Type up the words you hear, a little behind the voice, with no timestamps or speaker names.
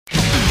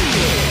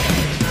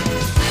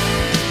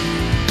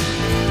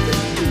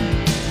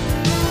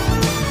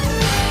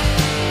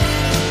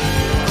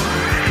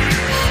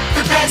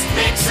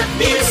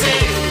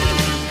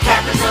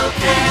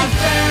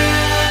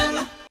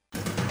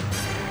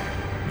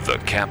The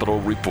Capitol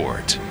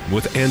Report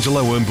with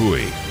Angela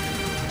Wembui.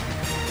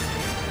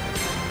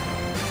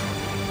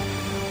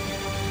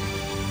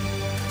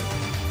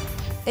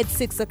 It's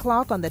 6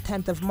 o'clock on the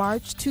 10th of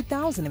March,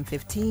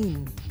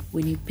 2015.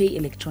 When you pay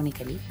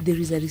electronically, there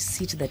is a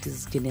receipt that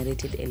is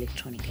generated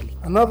electronically.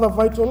 Another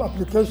vital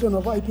application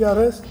of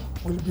IPRS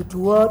will be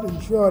toward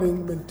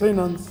ensuring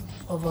maintenance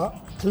of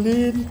a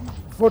clean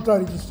voter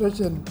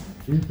registration.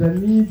 Is the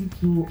need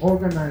to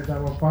organize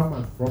our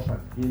farmers properly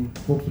in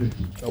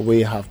cooperatives. We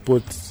have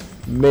put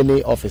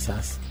many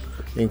officers,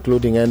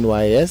 including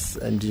NYS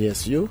and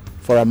GSU,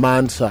 for a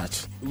manned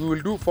search. We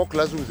will do 4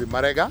 classrooms in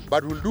Marega,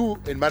 but we'll do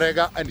in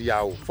Marega and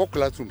Yao, 4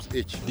 classrooms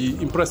each.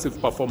 The impressive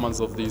performance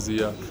of this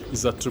year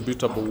is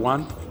attributable,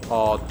 one,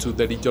 to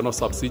the regional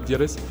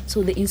subsidiaries.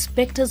 So the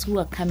inspectors who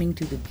are coming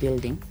to the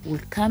building will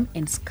come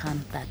and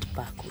scan that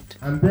barcode.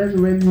 And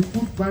then when you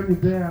put money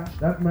there,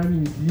 that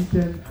money is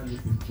eaten and it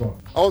is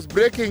gone. I was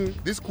breaking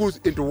these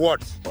schools into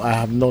wards. I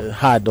have not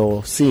heard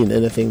or seen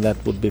anything that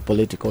would be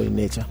political in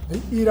nature.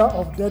 The era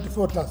of dead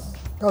voters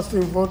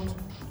casting vote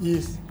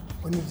is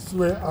on its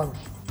way out.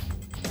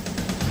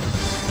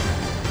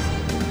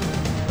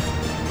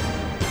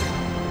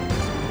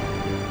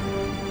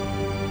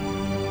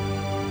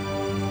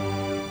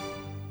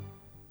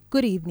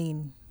 Good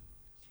evening.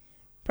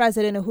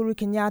 President Uhuru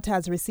Kenyatta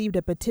has received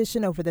a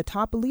petition over the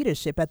top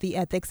leadership at the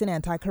Ethics and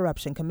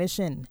Anti-Corruption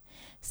Commission.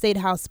 State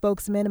House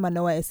spokesman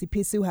Manoa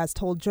Esipisu has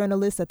told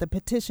journalists that the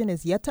petition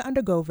is yet to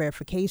undergo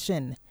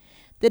verification.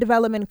 The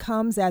development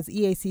comes as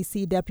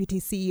EACC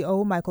Deputy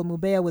CEO Michael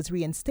Mubeya was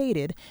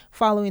reinstated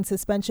following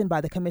suspension by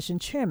the Commission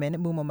Chairman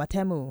Mumo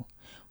Matemu.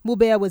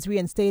 Mubeya was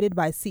reinstated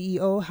by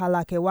CEO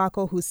Halake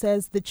Wako, who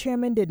says the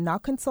chairman did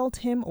not consult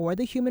him or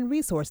the Human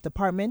Resource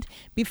Department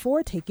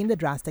before taking the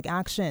drastic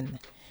action.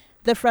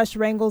 The fresh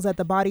wrangles at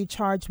the body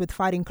charged with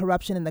fighting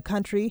corruption in the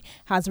country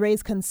has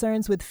raised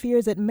concerns with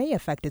fears it may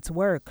affect its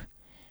work.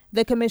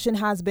 The commission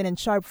has been in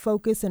sharp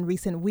focus in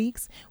recent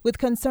weeks, with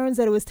concerns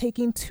that it was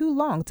taking too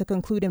long to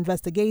conclude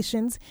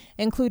investigations,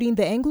 including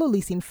the Anglo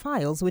leasing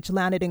files which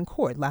landed in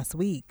court last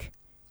week.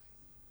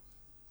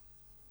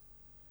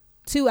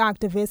 2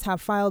 activists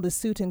have filed a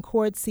suit in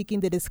court seeking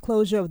the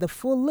disclosure of the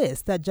full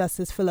list that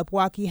Justice Philip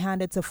Waki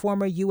handed to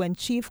former UN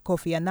Chief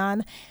Kofi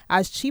Annan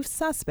as chief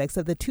suspects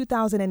of the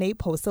 2008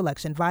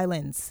 post-election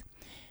violence.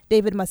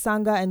 David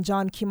Masanga and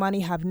John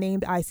Kimani have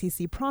named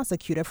ICC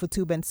prosecutor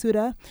Futu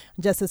Bensouda,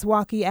 Justice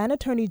Waki, and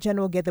Attorney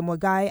General Githu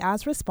Muigai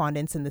as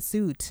respondents in the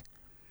suit.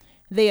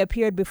 They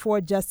appeared before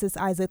Justice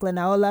Isaac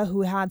Lenaola,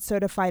 who had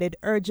certified it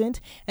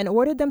urgent and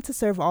ordered them to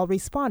serve all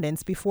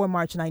respondents before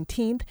March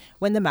 19th,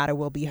 when the matter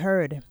will be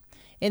heard.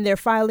 In their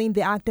filing,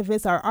 the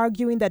activists are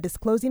arguing that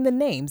disclosing the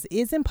names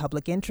is in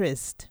public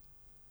interest.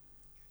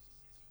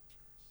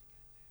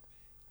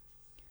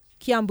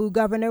 Kiambu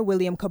Governor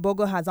William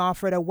Kabogo has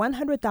offered a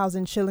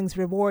 100,000 shillings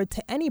reward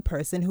to any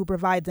person who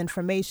provides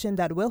information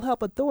that will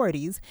help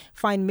authorities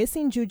find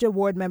missing Juja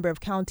Ward Member of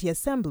County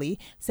Assembly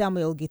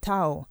Samuel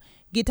Gitao.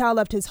 Gitao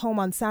left his home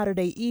on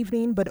Saturday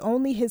evening, but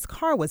only his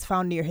car was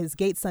found near his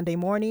gate Sunday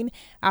morning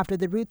after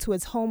the route to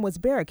his home was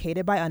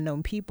barricaded by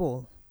unknown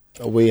people.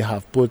 We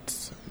have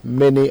put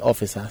many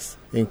officers,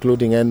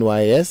 including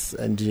NYS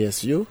and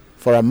GSU,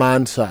 for a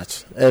manned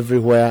search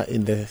everywhere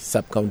in the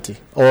sub-county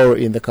or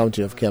in the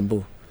county of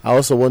Kiambu. I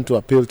also want to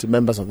appeal to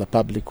members of the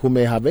public who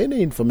may have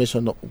any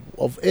information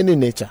of any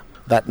nature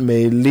that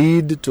may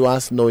lead to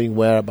us knowing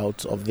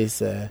whereabouts of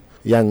this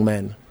young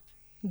man.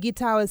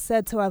 Gitao is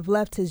said to have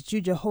left his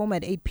Juja home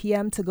at 8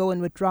 p.m. to go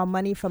and withdraw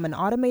money from an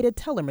automated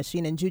teller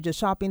machine in Juja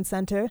Shopping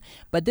Center,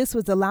 but this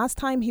was the last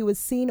time he was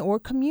seen or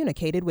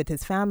communicated with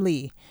his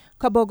family.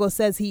 Kabogo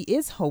says he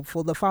is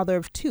hopeful the father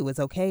of 2 is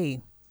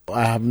okay.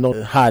 I have not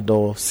heard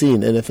or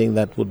seen anything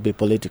that would be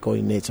political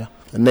in nature.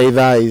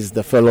 Neither is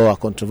the fellow a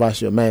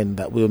controversial man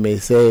that we may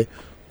say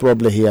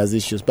probably he has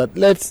issues. But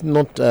let's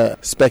not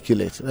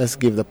speculate. Let's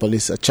give the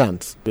police a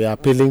chance. We are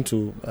appealing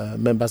to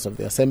members of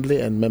the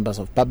Assembly and members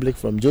of public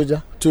from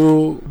Juja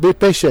to be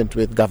patient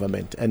with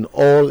government, and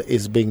all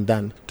is being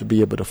done to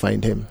be able to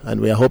find him.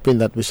 And we are hoping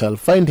that we shall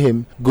find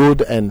him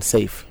good and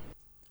safe.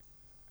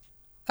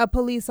 A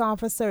police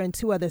officer and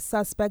 2 other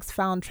suspects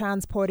found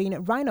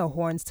transporting rhino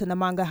horns to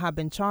Namanga have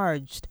been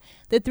charged.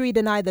 The 3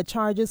 denied the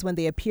charges when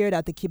they appeared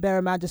at the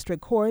Kibera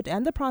Magistrate Court,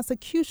 and the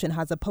prosecution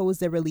has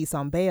opposed their release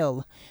on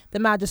bail. The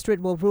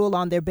magistrate will rule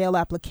on their bail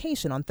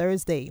application on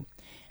Thursday.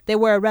 They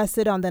were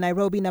arrested on the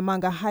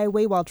Nairobi-Namanga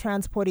highway while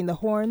transporting the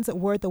horns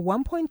worth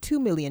 1.2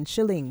 million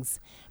shillings.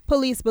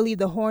 Police believe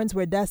the horns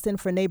were destined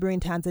for neighboring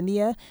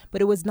Tanzania,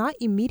 but it was not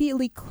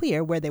immediately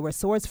clear where they were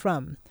sourced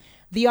from.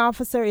 The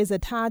officer is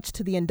attached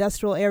to the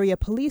Industrial Area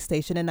Police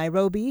Station in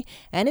Nairobi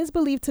and is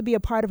believed to be a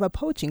part of a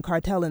poaching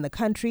cartel in the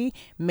country,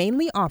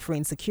 mainly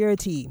offering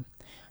security.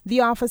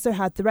 The officer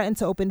had threatened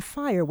to open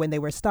fire when they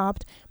were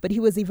stopped, but he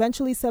was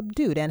eventually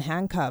subdued and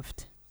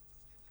handcuffed.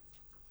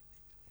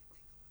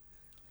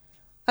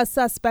 A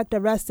suspect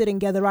arrested in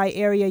Githurai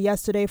area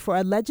yesterday for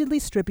allegedly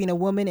stripping a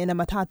woman in a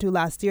matatu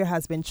last year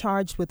has been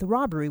charged with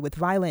robbery with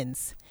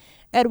violence.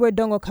 Edward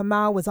Dongo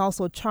Kamau was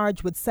also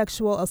charged with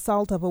sexual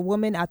assault of a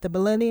woman at the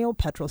Millennial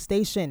Petrol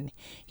Station.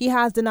 He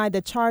has denied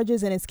the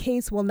charges and his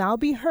case will now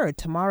be heard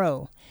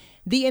tomorrow.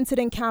 The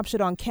incident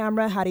captured on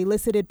camera had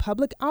elicited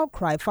public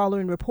outcry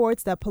following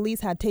reports that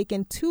police had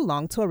taken too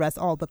long to arrest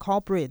all the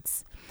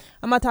culprits.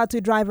 A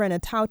Matatu driver and a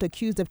tout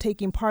accused of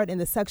taking part in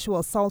the sexual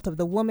assault of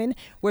the woman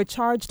were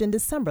charged in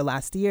December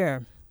last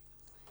year.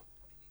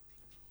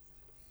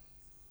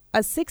 A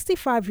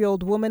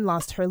 65-year-old woman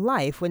lost her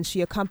life when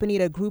she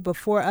accompanied a group of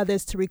 4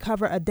 others to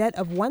recover a debt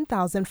of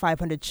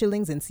 1,500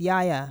 shillings in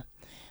Siaya.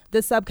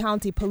 The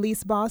sub-county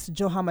police boss,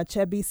 Johama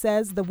Chebi,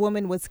 says the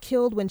woman was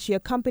killed when she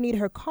accompanied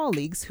her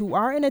colleagues who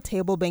are in a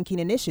table banking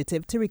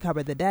initiative to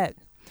recover the debt.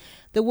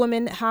 The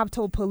women have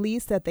told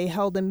police that they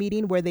held a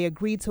meeting where they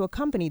agreed to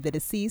accompany the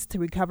deceased to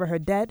recover her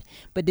debt,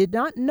 but did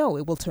not know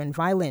it will turn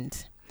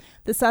violent.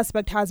 The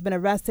suspect has been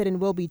arrested and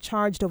will be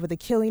charged over the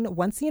killing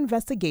once the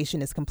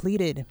investigation is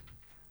completed.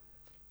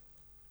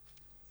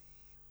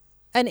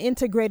 An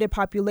integrated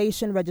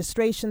population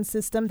registration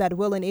system that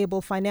will enable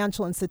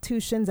financial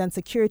institutions and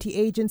security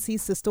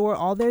agencies to store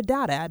all their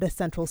data at a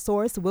central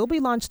source will be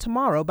launched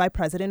tomorrow by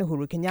President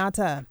Uhuru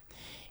Kenyatta.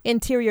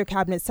 Interior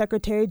Cabinet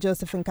Secretary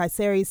Joseph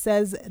Nkaiseri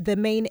says the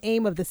main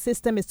aim of the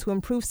system is to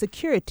improve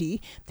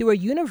security through a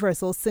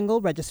universal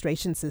single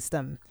registration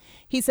system.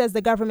 He says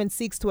the government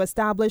seeks to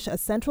establish a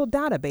central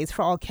database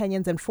for all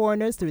Kenyans and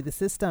foreigners through the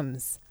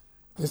systems.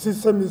 The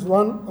system is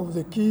one of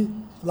the key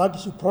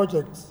flagship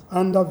projects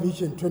under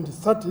Vision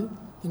 2030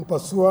 in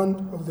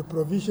pursuant of the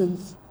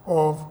provisions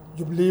of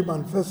Jubilee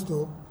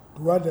Manifesto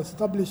toward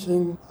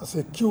establishing a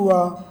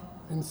secure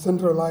and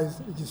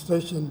centralized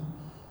registration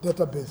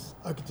database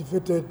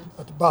activated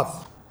at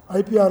birth.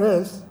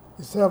 IPRS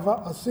is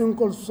ever a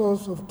single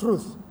source of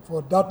truth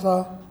for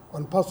data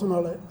on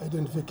personal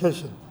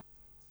identification.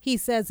 He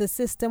says the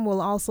system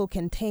will also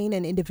contain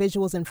an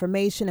individual's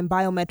information and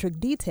biometric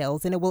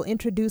details, and it will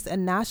introduce a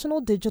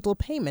national digital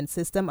payment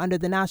system under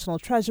the National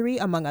Treasury,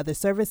 among other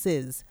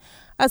services.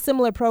 A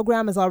similar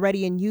program is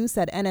already in use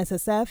at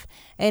NSSF,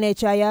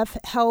 NHIF,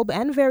 HELB,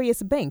 and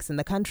various banks in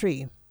the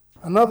country.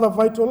 Another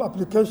vital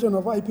application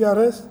of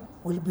IPRS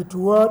will be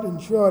toward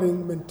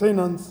ensuring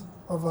maintenance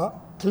of a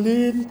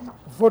clean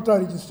voter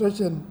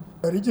registration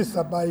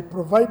register by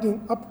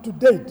providing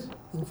up-to-date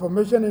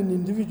information on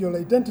individual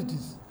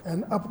identities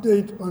and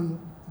update on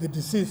the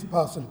deceased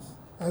persons.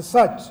 As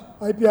such,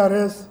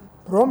 IPRS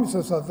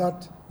promises us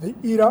that the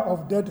era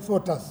of dead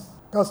voters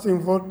casting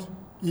vote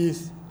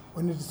is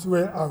on its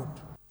way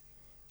out.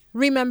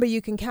 Remember, you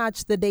can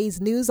catch the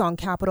day's news on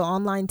Capital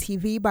Online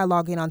TV by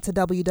logging on to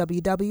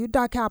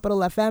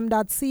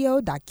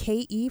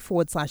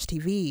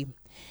www.capitalfm.co.ke/TV.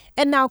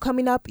 And now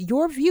coming up,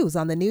 your views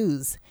on the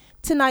news.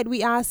 Tonight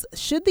we ask,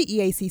 should the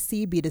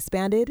EACC be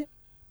disbanded?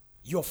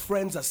 Your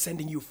friends are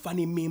sending you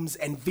funny memes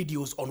and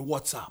videos on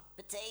WhatsApp.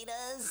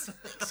 Potatoes?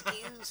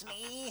 Excuse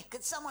me.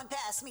 Could someone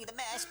pass me the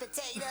mashed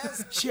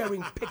potatoes?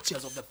 Sharing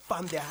pictures of the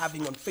fun they're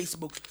having on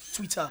Facebook,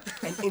 Twitter,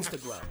 and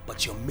Instagram.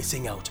 But you're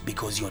missing out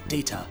because your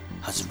data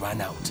has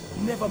run out.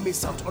 Never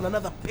miss out on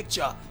another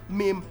picture,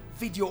 meme,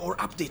 video, or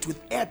update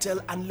with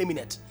Airtel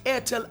Unlimited.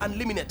 Airtel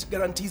Unlimited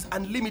guarantees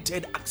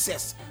unlimited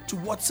access to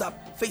WhatsApp,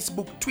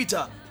 Facebook,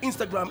 Twitter,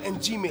 Instagram, and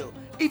Gmail.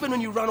 Even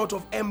when you run out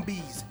of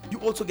MBs, you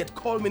also get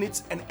call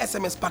minutes and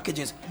SMS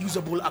packages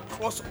usable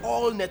across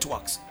all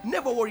networks.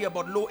 Never worry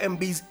about low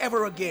MBs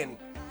ever again.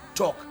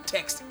 Talk,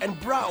 text, and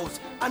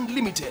browse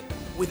unlimited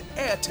with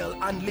Airtel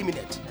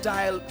Unlimited.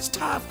 Dial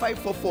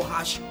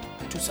 *544#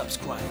 to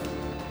subscribe.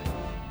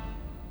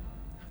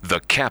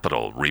 The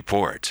Capital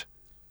Report.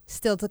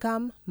 Still to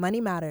come, Money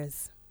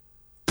Matters.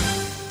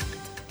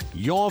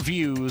 Your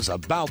views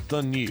about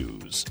the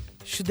news.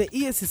 Should the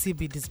EACC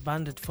be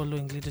disbanded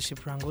following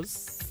leadership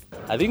wrangles?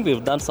 I think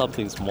they've done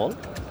something small,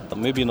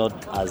 maybe not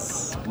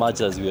as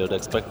much as we would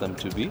expect them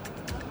to be,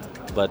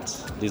 but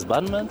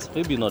disbandment,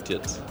 maybe not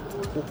yet.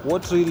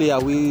 What really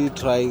are we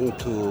trying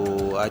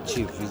to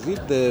achieve? Is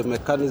it the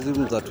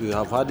mechanisms that we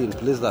have had in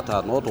place that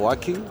are not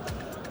working?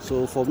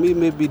 So for me,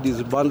 maybe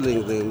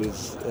disbanding them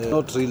is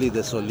not really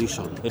the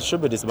solution. It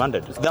should be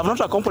disbanded. They have not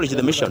accomplished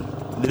the mission.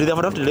 They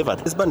have not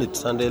delivered. Disband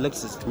it and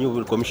elect a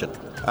new commission.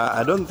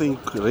 I don't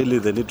think really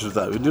they need to do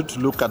that. We need to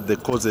look at the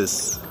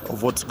causes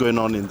of what's going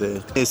on in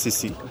the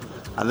ACC,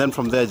 and then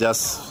from there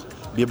just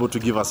be able to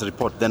give us a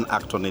report, then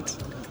act on it.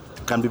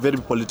 It can be very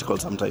political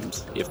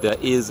sometimes. If there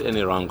is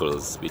any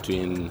wrangles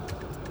between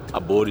a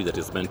body that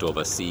is meant to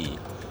oversee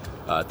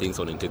things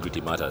on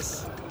integrity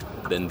matters,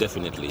 then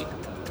definitely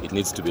it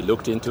needs to be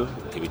looked into.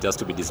 If it has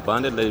to be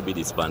disbanded, let it be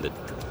disbanded.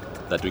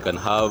 That we can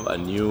have a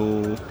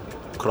new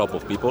crop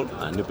of people,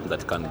 and new people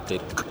that can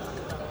take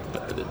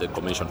the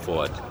commission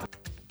forward.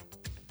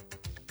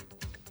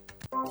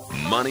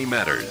 Money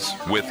Matters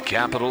with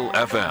Capital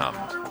FM.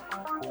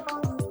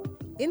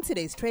 In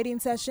today's trading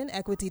session,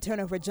 equity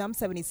turnover jumped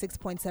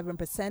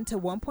 76.7% to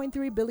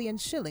 1.3 billion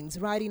shillings,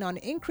 riding on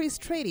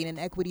increased trading in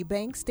Equity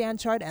Bank,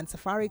 Stanchart, and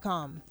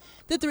Safaricom.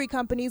 The three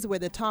companies were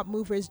the top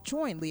movers,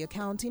 jointly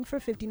accounting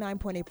for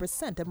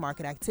 59.8% of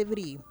market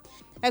activity.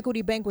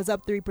 Equity Bank was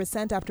up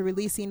 3% after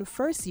releasing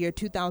first-year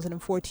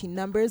 2014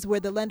 numbers, where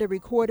the lender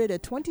recorded a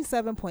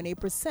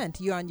 27.8%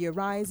 year-on-year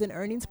rise in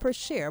earnings per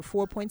share,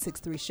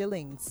 4.63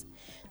 shillings.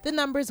 The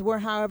numbers were,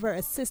 however,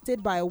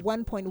 assisted by a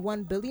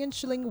 1.1 billion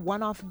shilling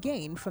one-off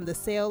gain from the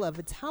sale of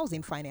its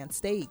housing finance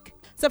stake.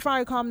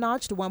 Safaricom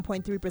notched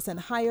 1.3%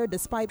 higher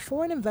despite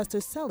foreign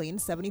investors selling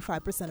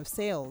 75% of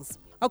sales.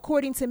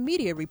 According to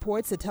media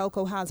reports, the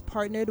telco has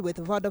partnered with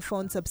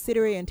Vodafone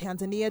subsidiary in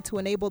Tanzania to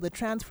enable the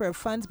transfer of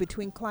funds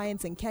between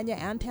clients in Kenya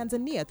and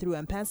Tanzania through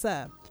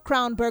M-Pesa.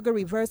 Crown Burger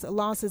reversed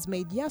losses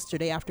made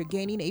yesterday after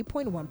gaining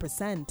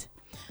 8.1%.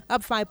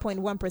 Up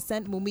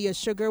 5.1%, Mumia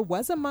Sugar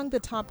was among the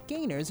top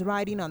gainers,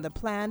 riding on the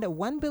planned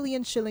 1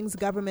 billion shillings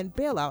government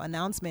bailout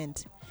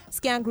announcement.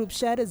 Scan Group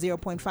shed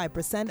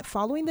 0.5%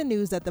 following the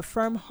news that the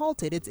firm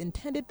halted its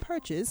intended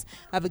purchase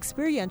of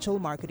experiential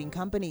marketing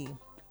company.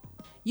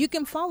 You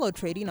can follow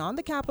trading on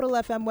the Capital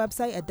FM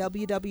website at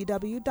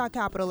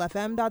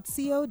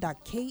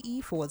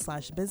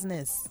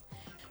www.capitalfm.co.ke/business.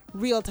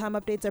 Real-time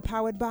updates are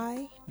powered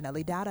by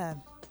Nelly Data.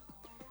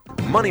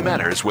 Money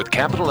Matters with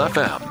Capital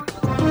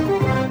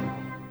FM.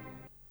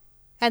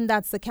 And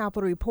that's the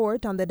Capital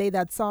Report on the day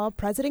that saw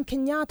President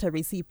Kenyatta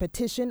receive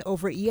petition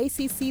over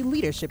EACC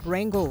leadership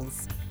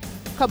wrangles.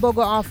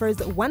 Kabogo offers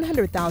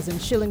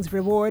 100,000 shillings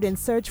reward in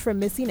search for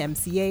missing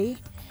MCA.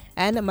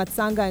 And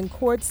Matsanga in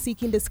court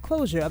seeking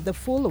disclosure of the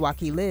full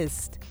Waki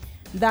list.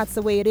 That's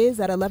the way it is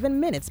at 11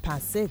 minutes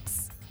past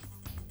 6.